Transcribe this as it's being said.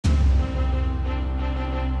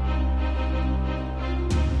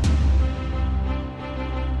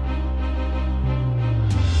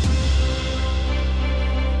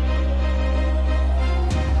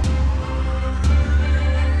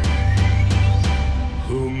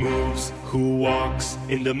who walks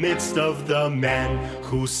in the midst of the men,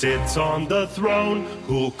 who sits on the throne,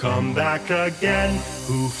 who'll come back again,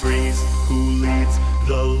 who frees, who leads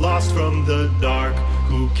the lost from the dark,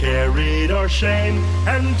 who carried our shame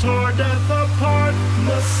and tore death apart.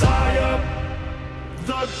 Messiah,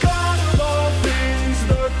 the God of all things,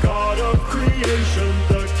 the God of creation,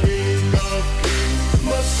 the King of kings.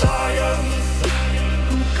 Messiah,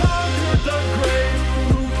 who conquered the grave,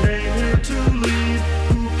 who came here to lead,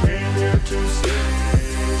 who came here to save.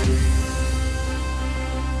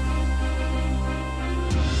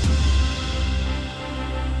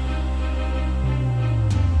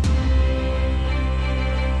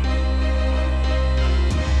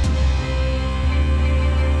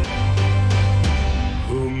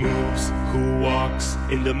 Who walks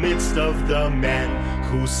in the midst of the men,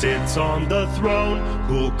 who sits on the throne,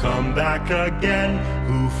 who'll come back again,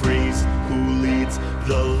 who frees, who leads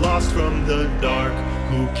the lost from the dark,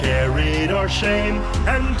 who carried our shame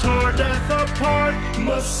and tore death apart.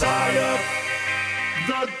 Messiah,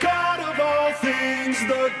 the God of all things,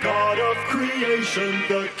 the God of creation,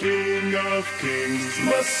 the King of kings.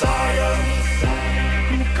 Messiah,